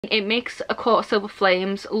It makes A Court of Silver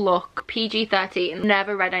Flames look PG-13.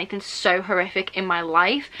 Never read anything so horrific in my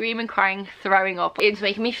life. Screaming, crying, throwing up. It's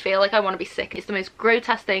making me feel like I want to be sick. It's the most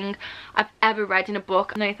grotesque thing I've ever read in a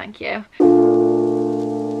book. No, thank you.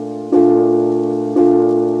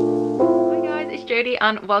 Jodie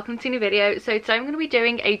and welcome to a new video. So today I'm going to be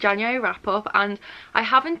doing a January wrap up, and I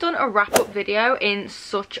haven't done a wrap up video in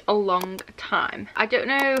such a long time. I don't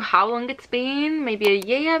know how long it's been, maybe a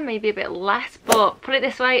year, maybe a bit less, but put it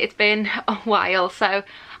this way, it's been a while. So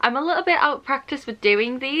I'm a little bit out of practice with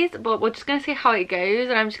doing these, but we're just going to see how it goes,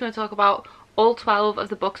 and I'm just going to talk about all 12 of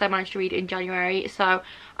the books I managed to read in January. So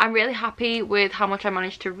I'm really happy with how much I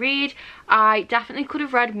managed to read. I definitely could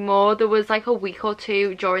have read more. There was like a week or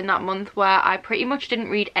two during that month where I pretty much didn't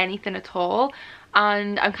read anything at all,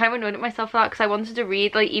 and I'm kind of annoyed at myself for that, because I wanted to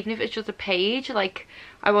read, like, even if it's just a page, like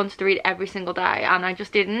I wanted to read every single day, and I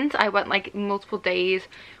just didn't. I went like multiple days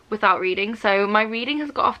without reading. So my reading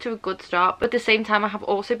has got off to a good start, but at the same time I have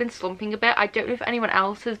also been slumping a bit. I don't know if anyone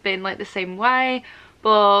else has been like the same way,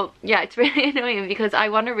 but yeah, it's really annoying because I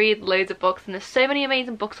want to read loads of books, and there's so many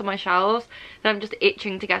amazing books on my shelves that I'm just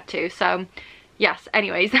itching to get to. So yes,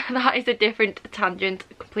 anyways, that is a different tangent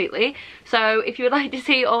completely. So if you would like to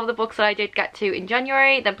see all of the books that I did get to in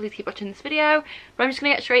January, then please keep watching this video. But I'm just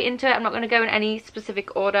going to get straight into it. I'm not going to go in any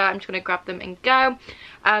specific order. I'm just going to grab them and go.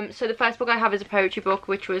 So the first book I have is a poetry book,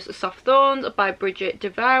 which was Soft Thorns by Bridget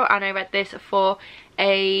DeVoe, and I read this for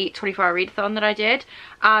a 24-hour readathon that I did,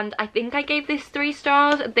 and I think I gave this 3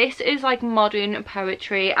 stars. This is like modern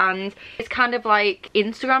poetry, and it's kind of like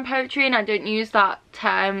Instagram poetry, and I don't use that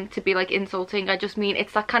term to be like insulting. I just mean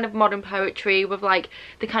it's that kind of modern poetry with like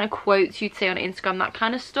the kind of quotes you'd see on Instagram, that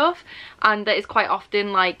kind of stuff, and that is quite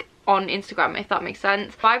often like on Instagram, if that makes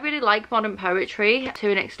sense. But I really like modern poetry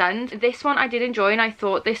to an extent. This one I did enjoy, and I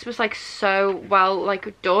thought this was like so well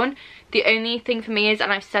like done. The only thing for me is,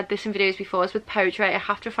 and I've said this in videos before, is with poetry I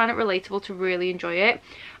have to find it relatable to really enjoy it,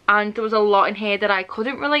 and there was a lot in here that I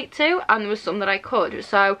couldn't relate to, and there was some that I could.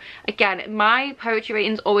 So again, my poetry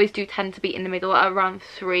ratings always do tend to be in the middle at around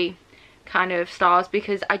 3 kind of stars,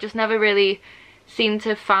 because I just never really seem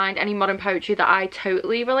to find any modern poetry that I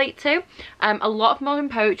totally relate to. A lot of modern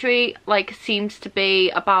poetry like seems to be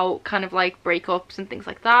about kind of like breakups and things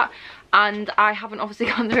like that, and I haven't obviously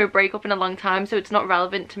gone through a breakup in a long time, so it's not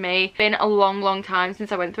relevant to me. It's been a long time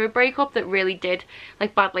since I went through a breakup that really did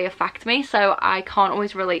like badly affect me, so I can't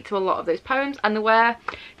always relate to a lot of those poems. And there were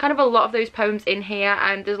kind of a lot of those poems in here,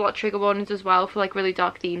 and there's a lot of trigger warnings as well for like really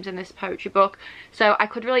dark themes in this poetry book, so I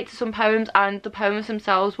could relate to some poems, and the poems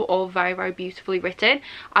themselves were all very beautifully written.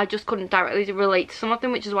 I just couldn't directly relate to some of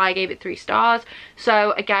them, which is why I gave it 3 stars.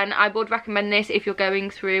 So again, I would recommend this if you're going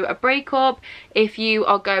through a breakup, if you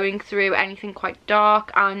are going through anything quite dark,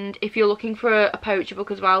 and if you're looking for a poetry book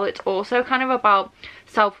as well. It's also kind of about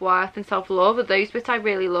self-worth and self-love. Those bits I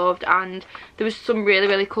really loved, and there was some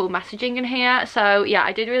really cool messaging in here. So yeah,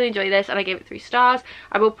 I did really enjoy this, and I gave it 3 stars.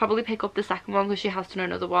 I will probably pick up the second one because she has done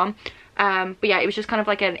another one. But yeah, it was just kind of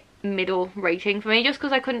like a middle rating for me, just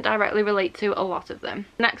because I couldn't directly relate to a lot of them.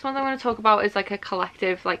 The next one I'm going to talk about is like a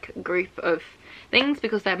collective like group of things,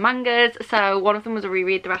 because they're mangas. So one of them was a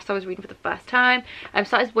reread, the rest I was reading for the first time. So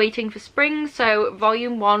that is Waiting for Spring. So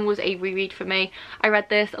volume 1 was a reread for me. I read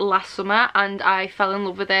this last summer and I fell in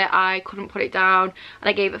love with it. I couldn't put it down, and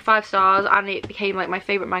I gave it 5 stars, and it became like my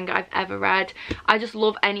favourite manga I've ever read. I just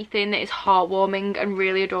love anything that is heartwarming and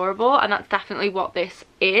really adorable, and that's definitely what this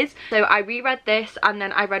is. So I reread this, and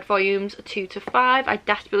then I read volumes 2 to 5. I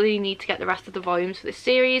desperately need to get the rest of the volumes for this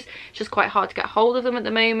series. It's just quite hard to get hold of them at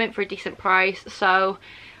the moment for a decent price, so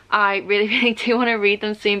I really do want to read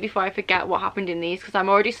them soon before I forget what happened in these, because I'm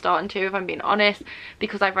already starting to, if I'm being honest,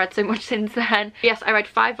 because I've read so much since then. Yes, I read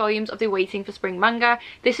 5 volumes of the Waiting for Spring manga.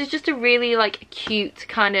 This is just a really like cute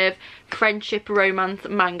kind of friendship romance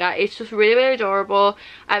manga. It's just really adorable.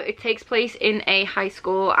 It takes place in a high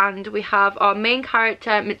school, and we have our main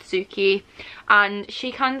character Mitsuki, and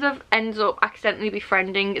she kind of ends up accidentally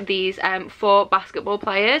befriending these 4 basketball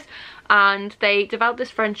players, and they develop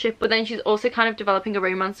this friendship, but then she's also kind of developing a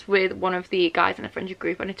romance with one of the guys in a friendship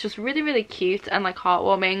group, and it's just really cute and like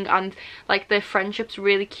heartwarming, and like the friendship's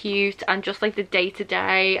really cute, and just like the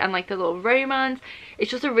day-to-day and like the little romance.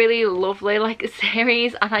 It's just a really lovely like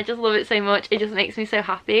series, and I just love it so much. It just makes me so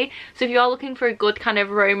happy. So if you are looking for a good kind of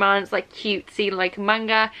romance, like cutesy like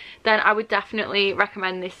manga, then I would definitely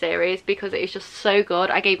recommend this series, because it is just just so good.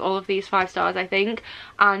 I gave all of these 5 stars, I think,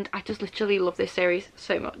 and I just literally love this series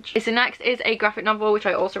so much. So next is a graphic novel which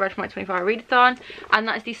I also read for my 24-hour readathon, and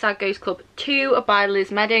that is The Sad Ghost Club 2 by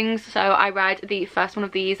Liz Meddings. So I read the first one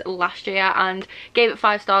of these last year and gave it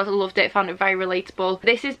 5 stars. I loved it, found it very relatable.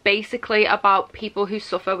 This is basically about people who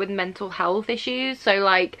suffer with mental health issues, so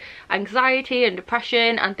like anxiety and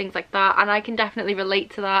depression and things like that, and I can definitely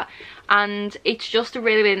relate to that. And it's just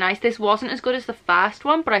really nice. This wasn't as good as the first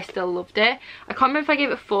one, but I still loved it. I can't remember if I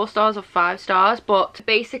gave it 4 stars or 5 stars, but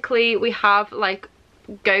basically we have like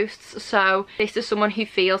ghosts. So this is someone who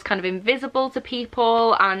feels kind of invisible to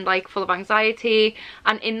people and like full of anxiety,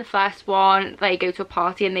 and in the first one they go to a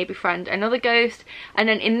party and they befriend another ghost, and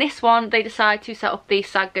then in this one they decide to set up the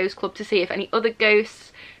Sad Ghost Club to see if any other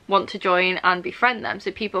ghosts want to join and befriend them,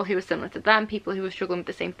 so people who are similar to them, people who are struggling with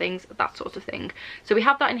the same things, that sort of thing. So we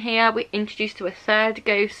have that in here. We're introduced to a third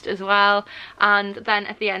ghost as well, and then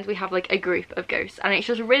at the end we have like a group of ghosts, and it's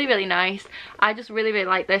just really nice. I just really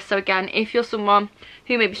like this. So again, if you're someone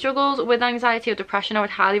who maybe struggles with anxiety or depression, I would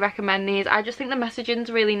highly recommend these. I just think the messaging's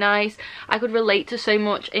really nice. I could relate to so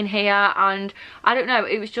much in here, and I don't know,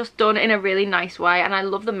 it was just done in a really nice way, and I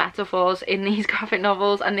love the metaphors in these graphic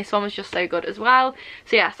novels, and this one was just so good as well.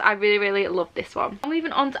 So yes, I really love this one. I'm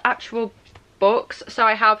moving on to actual books. So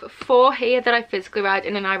I have 4 here that I physically read,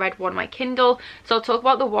 and then I read 1 on my Kindle. So I'll talk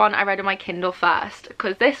about the one I read on my Kindle first,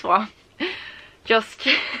 because this one just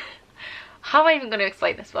how am I even going to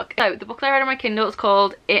explain this book? So the book that I read on my Kindle is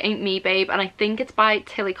called It Ain't Me Babe, and I think it's by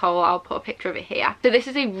Tilly Cole. I'll put a picture of it here. So this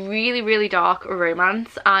is a really dark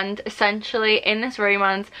romance, and essentially in this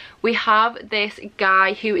romance we have this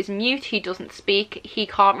guy who is mute. He doesn't speak, he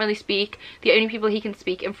can't really speak. The only people he can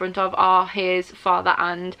speak in front of are his father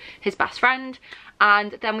and his best friend,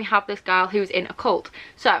 and then we have this girl who's in a cult.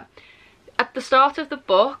 So at the start of the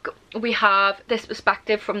book we have this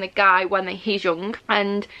perspective from the guy when he's young,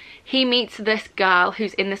 and he meets this girl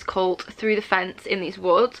who's in this cult through the fence in these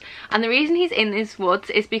woods, and the reason he's in these woods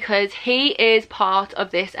is because he is part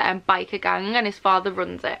of this biker gang, and his father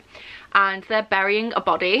runs it, and they're burying a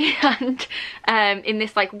body and in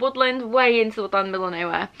this like woodland, way into the woodland, middle of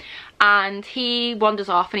nowhere, and he wanders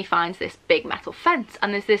off and he finds this big metal fence,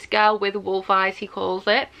 and there's this girl with wolf eyes, he calls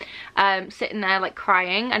it, sitting there like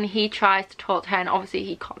crying, and he tries to talk to her, and obviously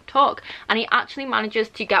he can't talk, and he actually manages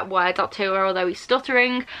to get words out to her, although he's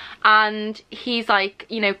stuttering, and he's like,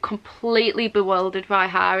 you know, completely bewildered by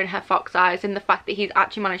her and her fox eyes, and the fact that he's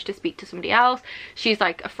actually managed to speak to somebody else. She's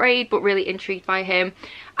like afraid but really intrigued by him,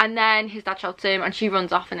 and then his dad shouts at him and she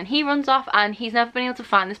runs off, and then he runs off, and he's never been able to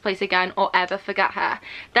find this place again or ever forget her.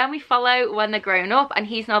 Then we follow when they're grown up, and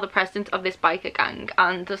he's now the president of this biker gang,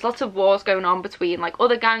 and there's lots of wars going on between like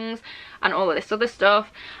other gangs and all of this other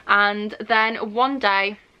stuff. And then one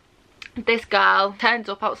day this girl turns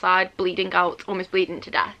up outside bleeding out, almost bleeding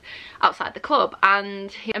to death outside the club,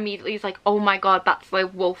 and he immediately is like, oh my god, that's the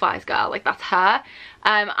wolf eyes girl, like that's her.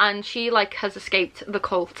 And she like has escaped the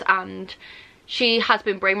cult, and she has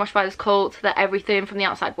been brainwashed by this cult that everything from the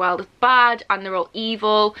outside world is bad and they're all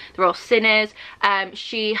evil, they're all sinners.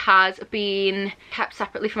 She has been kept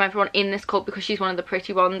separately from everyone in this cult because she's one of the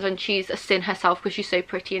pretty ones, and she's a sin herself because she's so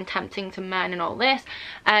pretty and tempting to men and all this.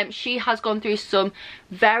 She has gone through some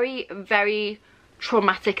very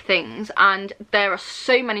traumatic things, and there are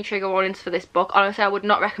so many trigger warnings for this book. Honestly, I would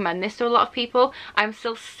not recommend this to a lot of people. I'm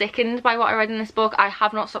still sickened by what I read in this book. I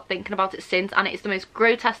have not stopped thinking about it since, and it is the most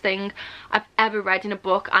grotesque thing I've ever read in a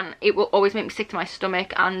book, and it will always make me sick to my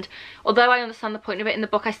stomach. And although I understand the point of it in the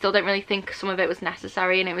book, I still don't really think some of it was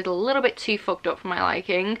necessary, and it was a little bit too fucked up for my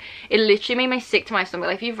liking. It literally made me sick to my stomach.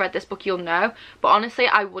 Like, if you've read this book you'll know, but honestly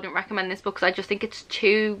I wouldn't recommend this book because I just think it's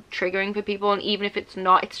too triggering for people, and even if it's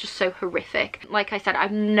not, it's just so horrific. Like I said,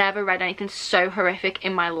 I've never read anything so horrific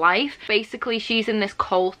in my life. Basically, she's in this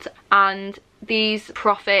cult, and these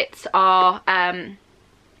prophets are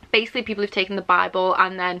basically people who've taken the Bible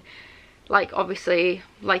and then, like, obviously,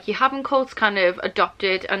 like you have in cults, kind of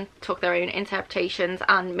adopted and took their own interpretations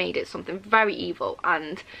and made it something very evil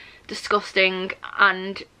and disgusting.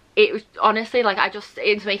 And it was honestly, like,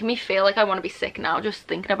 it's making me feel like I want to be sick now just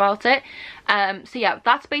thinking about it. So yeah,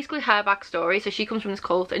 that's basically her backstory. So she comes from this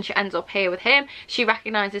cult and she ends up here with him. She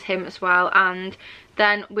recognizes him as well, and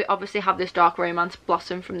then we obviously have this dark romance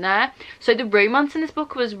blossom from there. So the romance in this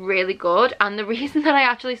book was really good, and the reason that I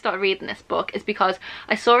actually started reading this book is because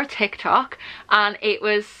I saw a TikTok, and it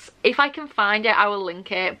was, if I can find it I will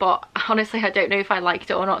link it, but honestly I don't know if I liked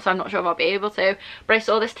it or not, so I'm not sure if I'll be able to. But I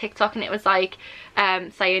saw this TikTok and it was like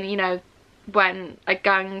saying, you know, when a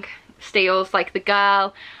gang steals like the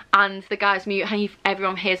girl, and the guy's mute and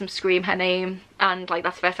everyone hears him scream her name, and like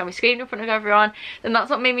that's the first time we screamed in front of everyone. Then that's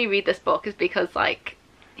what made me read this book, is because like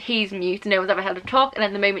he's mute, no one's ever heard him talk, and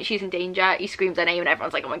then the moment she's in danger he screams her name and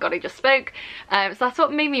everyone's like, oh my god, he just spoke. So that's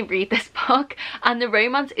what made me read this book, and the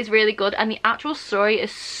romance is really good, and the actual story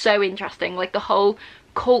is so interesting. Like the whole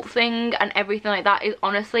cult thing and everything like that is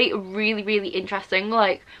honestly really, really interesting.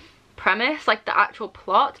 Like premise, like the actual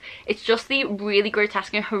plot, it's just the really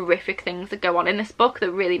grotesque and horrific things that go on in this book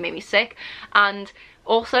that really made me sick. And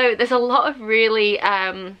also there's a lot of really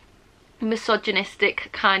misogynistic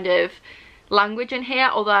kind of language in here,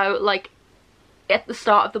 although like at the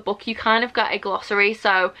start of the book you kind of get a glossary,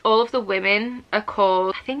 so all of the women are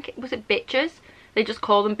called, I think, was it bitches? They just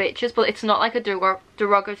call them bitches, but it's not like a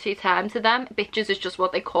derogatory term to them. Bitches is just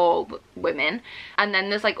what they call women. And then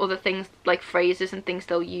there's like other things, like phrases and things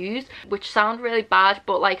they'll use, which sound really bad,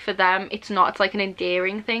 but like for them it's not. It's like an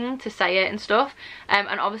endearing thing to say it and stuff.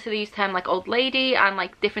 And obviously they use terms like old lady and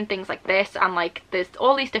like different things like this, and like there's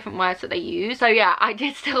all these different words that they use. So yeah, I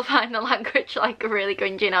did still find the language like really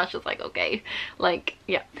cringy, and I was just like, okay, like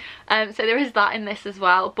yeah. So there is that in this as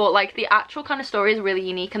well, but like the actual kind of story is really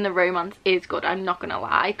unique and the romance is good, I'm not gonna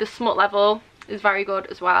lie. The smut level is very good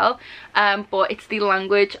as well, but it's the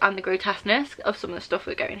language and the grotesqueness of some of the stuff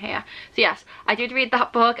that go in here. So yes, I did read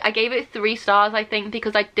that book. I gave it 3 stars, I think,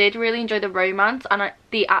 because I did really enjoy the romance, and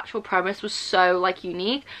the actual premise was so like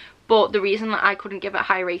unique. But the reason that I couldn't give it a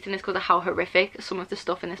high rating is because of how horrific some of the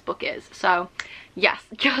stuff in this book is. So yes,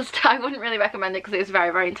 just I wouldn't really recommend it because it was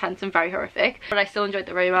very, very intense and very horrific, but I still enjoyed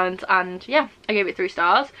the romance, and yeah, I gave it 3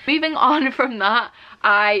 stars. Moving on from that,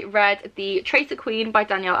 I read The Traitor Queen by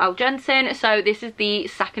Danielle L. Jensen. So this is the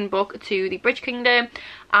second book to The Bridge Kingdom,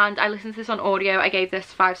 and I listened to this on audio. I gave this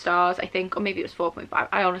 5 stars, I think, or maybe it was 4.5.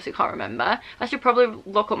 I honestly can't remember. I should probably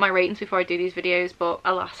look up my ratings before I do these videos, but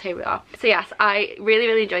alas, here we are. So yes, I really,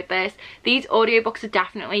 really enjoyed this. These audiobooks are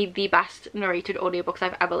definitely the best narrated audiobooks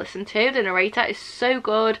I've ever listened to. The narrator is so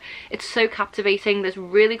good, it's so captivating, there's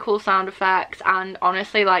really cool sound effects, and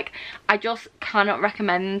honestly, like, I just cannot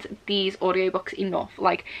recommend these audiobooks enough.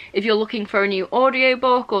 Like, if you're looking for a new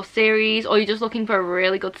audiobook or series, or you're just looking for a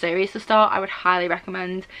really good series to start, I would highly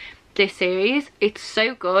recommend this series. It's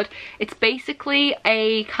so good. It's basically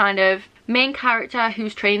a kind of main character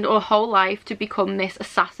who's trained her whole life to become this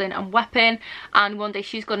assassin and weapon, and one day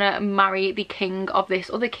she's gonna marry the king of this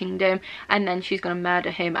other kingdom, and then she's gonna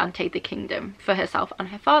murder him and take the kingdom for herself and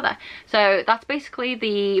her father. So that's basically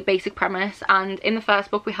the basic premise. And in the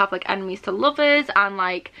first book we have like enemies to lovers, and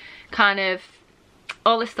like kind of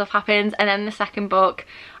all this stuff happens. And then the second book,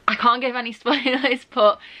 I can't give any spoilers,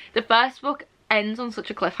 but the first book ends on such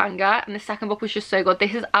a cliffhanger, and the second book was just so good.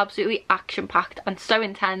 This is absolutely action-packed and so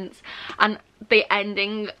intense, and the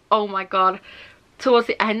ending, oh my god, towards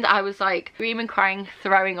the end I was like screaming, crying,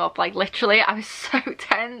 throwing up, like literally I was so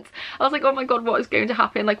tense. I was like, oh my god, what is going to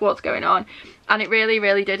happen, like what's going on? And it really,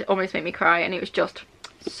 really did almost make me cry, and it was just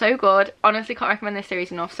so good. Honestly, can't recommend this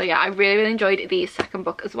series enough. So yeah, I really, really enjoyed the second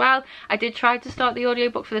book as well. I did try to start the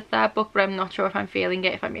audiobook for the third book, but I'm not sure if I'm feeling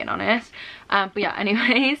it, if I'm being honest. But yeah,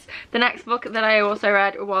 anyways, the next book that I also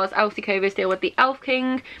read was Elsie Coversteel with the Elf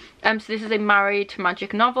King. So this is a married to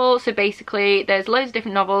magic novel. So basically there's loads of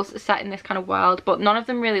different novels set in this kind of world, but none of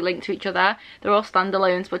them really link to each other. They're all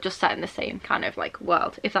standalones, but just set in the same kind of like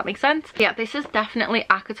world, if that makes sense. Yeah, this is definitely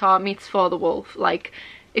ACOTAR meets For the Wolf. Like,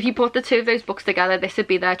 if you put the two of those books together, this would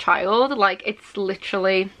be their child. Like, it's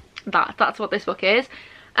literally that's what this book is.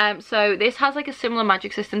 So this has like a similar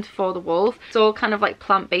magic system to For the Wolf. It's all kind of like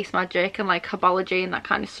plant-based magic and like herbology and that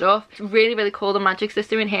kind of stuff. It's really, really cool. The magic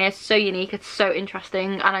system in here is so unique, it's so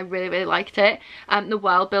interesting, and I really, really liked it. The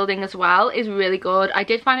world building as well is really good. I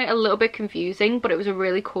did find it a little bit confusing, but it was a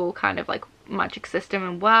really cool kind of like magic system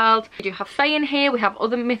and world. We do have fae in here, we have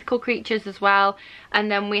other mythical creatures as well,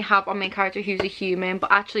 and then we have our main character who's a human,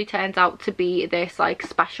 but actually turns out to be this like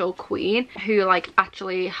special queen who like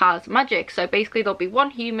actually has magic. So basically there'll be one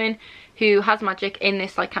human who has magic in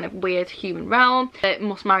this like kind of weird human realm that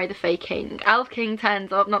must marry the fae king. Elf King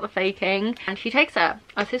turns up, not the fae king, and he takes her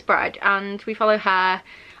as his bride, and we follow her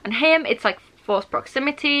and him. It's like forced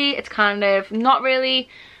proximity. It's kind of not really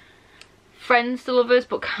friends to lovers,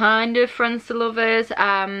 but kind of friends to lovers.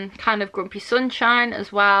 Kind of Grumpy Sunshine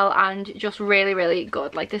as well, and just really, really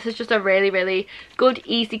good. Like, this is just a really, really good,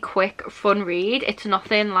 easy, quick, fun read. It's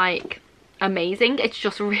nothing like amazing, it's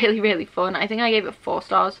just really, really fun. I think I gave it 4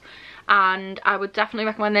 stars and I would definitely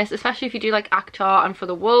recommend this, especially if you do like ACOTAR and For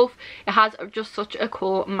the Wolf. It has just such a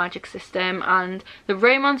cool magic system, and the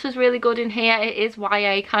romance was really good in here. It is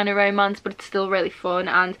YA kind of romance, but it's still really fun,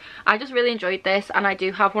 and I just really enjoyed this. And I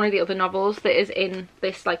do have one of the other novels that is in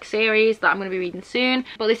this like series that I'm going to be reading soon,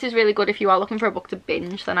 but this is really good if you are looking for a book to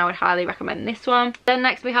binge. Then I would highly recommend this one. Then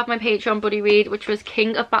next we have my Patreon buddy read, which was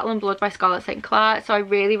King of Battle and Blood by Scarlett St. Clair. So I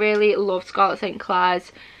really loved Scarlett St.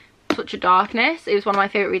 Clair's Touch of Darkness. It was one of my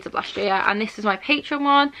favourite reads of last year, and this is my Patreon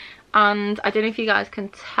one. And I don't know if you guys can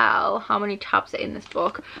tell how many tabs are in this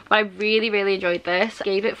book, but I really enjoyed this. I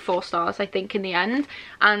gave it 4 stars I think in the end,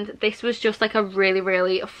 and this was just like a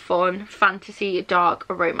really fun fantasy dark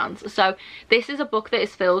romance. So this is a book that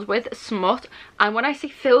is filled with smut, and when I say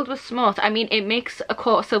filled with smut, I mean it makes A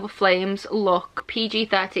Court of Silver Flames look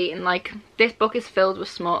PG-13. Like, this book is filled with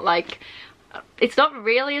smut. Like, it's not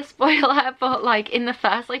really a spoiler, but like in the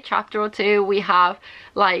first like chapter or 2 we have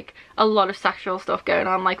like a lot of sexual stuff going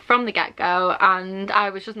on like from the get-go, and I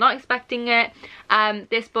was just not expecting it.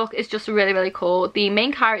 This book is just really cool. The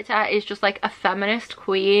main character is just like a feminist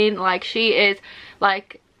queen. Like, she is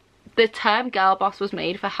like, the term girl boss was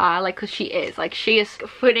made for her, like, because she is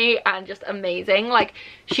funny and just amazing. Like,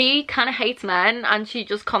 she kind of hates men, and she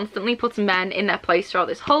just constantly puts men in their place throughout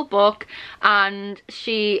this whole book, and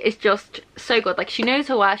she is just so good. Like, she knows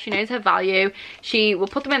her worth, she knows her value. She will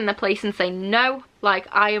put them in their place and say no, like,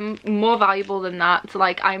 I am more valuable than that. So,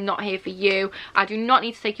 like, I'm not here for you. I do not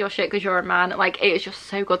need to take your shit because you're a man. Like, it is just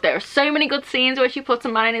so good. There are so many good scenes where she puts a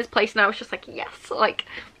man in his place, and I was just like, yes, like,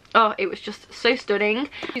 oh, it was just so stunning.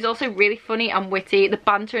 She's also really funny and witty. The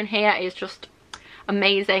banter in here is just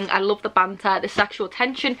amazing. I love the banter, the sexual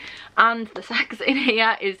tension, and the sex in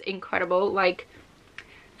here is incredible. Like,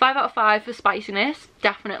 5 out of 5 for spiciness,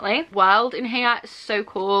 definitely. World in here is so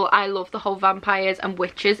cool. I love the whole vampires and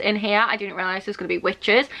witches in here. I didn't realise there's going to be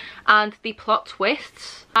witches. And the plot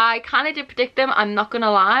twists, I kind of did predict them, I'm not going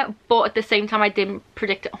to lie, but at the same time I didn't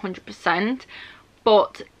predict it 100%.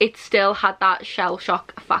 But it still had that shell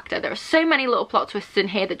shock factor. There are so many little plot twists in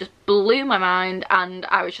here that just blew my mind, and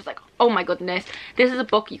I was just like, oh my goodness, this is a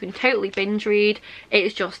book you can totally binge read. It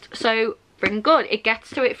is just so freaking good. It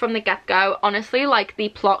gets to it from the get-go. Honestly, like, the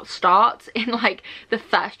plot starts in like the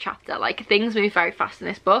first chapter. Like, things move very fast in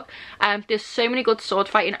this book. There's so many good sword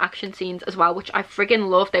fighting action scenes as well, which I friggin'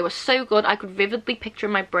 love. They were so good. I could vividly picture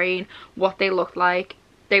in my brain what they looked like.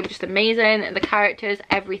 They were just amazing. The characters,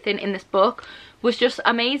 everything in this book was just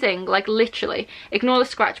amazing. Like, literally, ignore the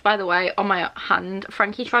scratch by the way on my hand.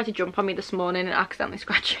 Frankie tried to jump on me this morning and accidentally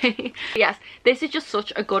scratched me. Yes, this is just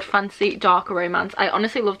such a good fantasy dark romance. I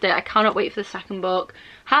honestly loved it. I cannot wait for the second book.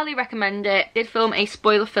 Highly recommend it. Did film a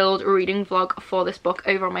spoiler filled reading vlog for this book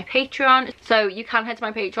over on my Patreon, so you can head to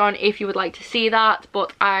my Patreon if you would like to see that.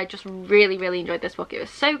 But I just really enjoyed this book. It was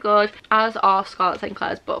so good, as are Scarlett St.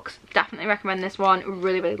 Clair's books. Definitely recommend this one.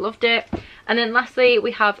 Really loved it. And then lastly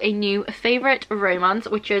we have a new favourite romance,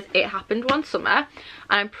 which is It Happened One Summer,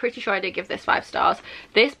 and I'm pretty sure I did give this 5 stars.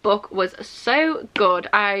 This book was so good.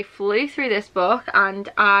 I flew through this book and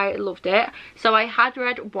I loved it. So I had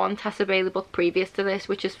read one Tessa Bailey book previous to this,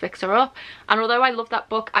 which is Fix Her Up, and although I love that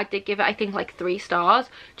book, I did give it I think like 3 stars,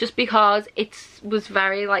 just because it was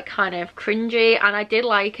very like kind of cringy, and I did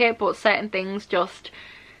like it, but certain things just,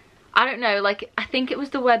 I don't know, like, I think it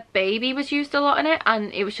was the word baby was used a lot in it,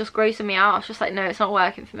 and it was just grossing me out. I was just like, no, it's not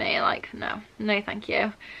working for me. Like, no thank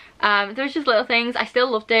you. There was just little things. I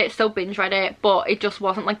still loved it, still binge read it, but it just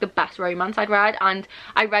wasn't like the best romance I'd read, and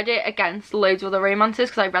I read it against loads of other romances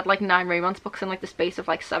because I read like 9 romance books in like the space of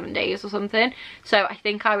like 7 days or something. So I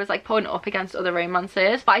think I was like putting it up against other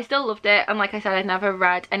romances, but I still loved it. And like I said, I'd never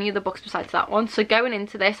read any of the books besides that one, so going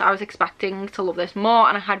into this I was expecting to love this more,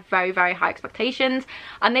 and I had very high expectations,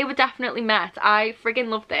 and they were definitely met. I friggin'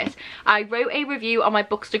 loved this. I wrote a review on my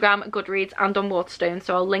Bookstagram, Goodreads, and on Waterstones,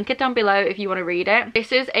 so I'll link it down below if you want to read it.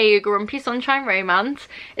 This is a grumpy sunshine romance.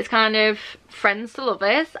 It's kind of friends to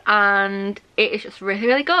lovers, and it is just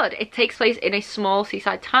really good. It takes place in a small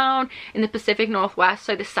seaside town in the Pacific Northwest,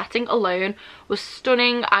 so the setting alone was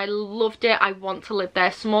stunning. I loved it. I want to live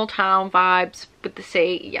there. Small town vibes with the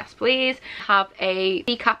sea, yes please. Have a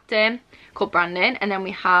sea captain called Brandon, and then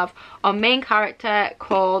we have our main character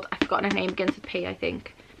called, I've forgotten her name, begins with P I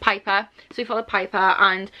think, Piper. So we follow Piper,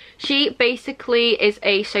 and she basically is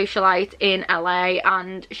a socialite in LA,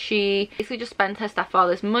 and she basically just spends her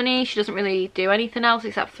stepfather's money. She doesn't really do anything else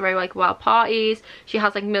except throw like wild parties. She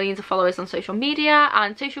has like millions of followers on social media,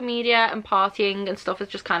 and partying and stuff is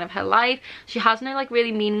just kind of her life. She has no like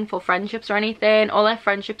really meaningful friendships or anything. All her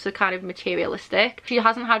friendships are kind of materialistic. She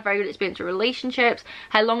hasn't had very good experience with relationships.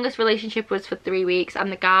 Her longest relationship was for 3 weeks,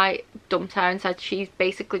 and the guy dumped her and said she's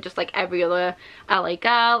basically just like every other LA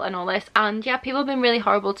girl and all this. And yeah, people have been really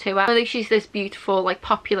horrible to her. I think she's this beautiful, like,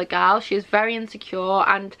 popular girl. She is very insecure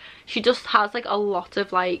and she just has like a lot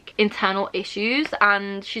of like internal issues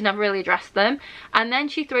and she's never really addressed them. And then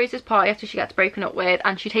she throws this party after she gets broken up with,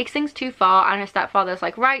 and she takes things too far, and her stepfather's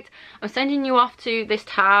like, right, I'm sending you off to this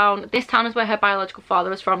town. This town is where her biological father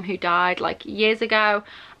was from, who died like years ago.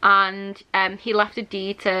 And he left a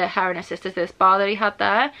deed to her and her sister to this bar that he had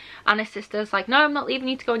there, and her sister's like, no, I'm not leaving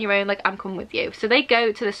you to go on your own, like, I'm coming with you. So they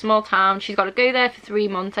go to this small town. She's got to go there for 3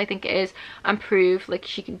 months, I think it is, and prove like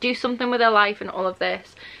she can do something with her life and all of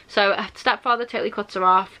this. So her stepfather totally cuts her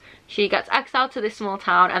off. She gets exiled to this small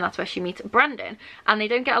town, and that's where she meets Brandon. And they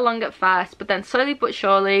don't get along at first, but then slowly but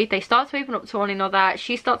surely they start to open up to one another.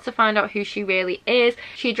 She starts to find out who she really is.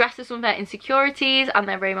 She addresses some of their insecurities, and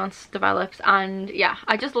their romance develops. And yeah,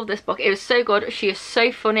 I just love this book. It was so good. She is so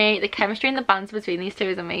funny. The chemistry and the banter between these two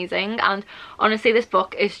is amazing. And honestly, this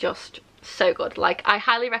book is just so good. Like, I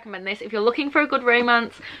highly recommend this. If you're looking for a good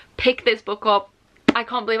romance, pick this book up. I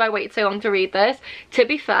can't believe I waited so long to read this. To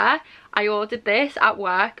be fair, I ordered this at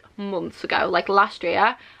work months ago, like last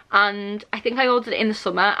year, and I think I ordered it in the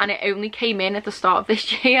summer, and it only came in at the start of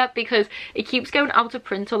this year because it keeps going out of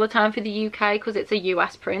print all the time for the UK because it's a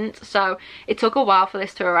US print. So it took a while for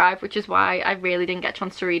this to arrive, which is why I really didn't get a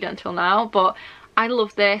chance to read it until now. But I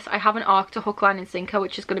love this. I have an arc to Hook, Line and Sinker,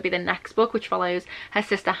 which is going to be the next book, which follows her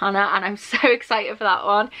sister Hannah, and I'm so excited for that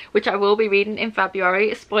one, which I will be reading in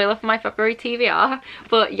February. Spoiler for my February TBR.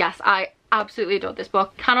 But yes, I absolutely adored this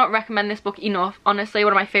book. Cannot recommend this book enough. Honestly,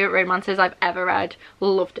 one of my favourite romances I've ever read.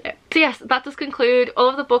 Loved it. So yes, that does conclude all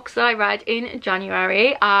of the books that I read in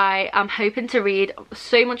January. I am hoping to read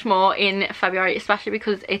so much more in February, especially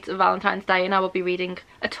because it's Valentine's Day and I will be reading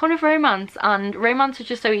a ton of romance, and romance is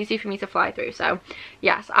just so easy for me to fly through. So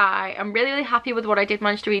yes, I am really happy with what I did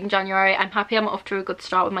manage to read in January. I'm happy I'm off to a good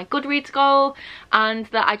start with my Goodreads goal, and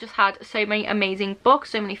that I just had so many amazing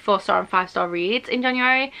books, so many 4-star and 5-star reads in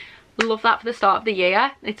January. Love that for the start of the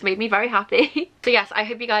year. It's made me very happy. So yes, I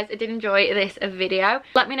hope you guys did enjoy this video.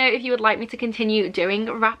 Let me know if you would like me to continue doing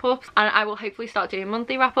wrap-ups, and I will hopefully start doing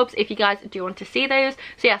monthly wrap-ups if you guys do want to see those.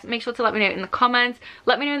 So yes, make sure to let me know in the comments.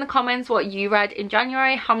 Let me know in the comments what you read in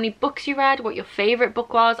January, how many books you read, what your favourite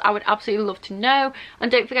book was. I would absolutely love to know. And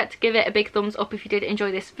don't forget to give it a big thumbs up if you did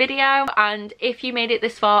enjoy this video. And if you made it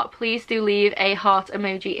this far, please do leave a heart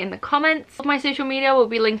emoji in the comments. My social media will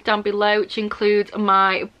be linked down below, which includes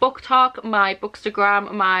my BookTok, my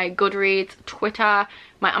Bookstagram, my Goodreads, Twitter,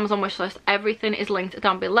 my Amazon wishlist. Everything is linked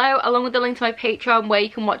down below, along with the link to my Patreon, where you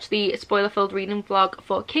can watch the spoiler-filled reading vlog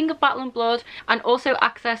for King of Battle and Blood, and also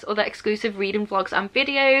access other exclusive reading vlogs and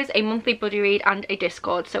videos, a monthly buddy read, and a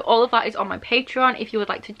Discord. So all of that is on my Patreon if you would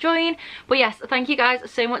like to join. But yes, thank you guys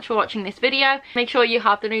so much for watching this video. Make sure you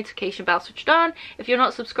have the notification bell switched on. If you're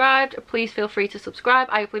not subscribed, please feel free to subscribe.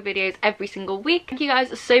 I upload videos every single week. Thank you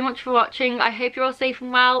guys so much for watching. I hope you're all safe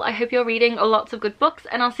and well. I hope you're reading lots of good books,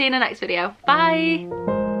 and I'll see you in the next video. Bye!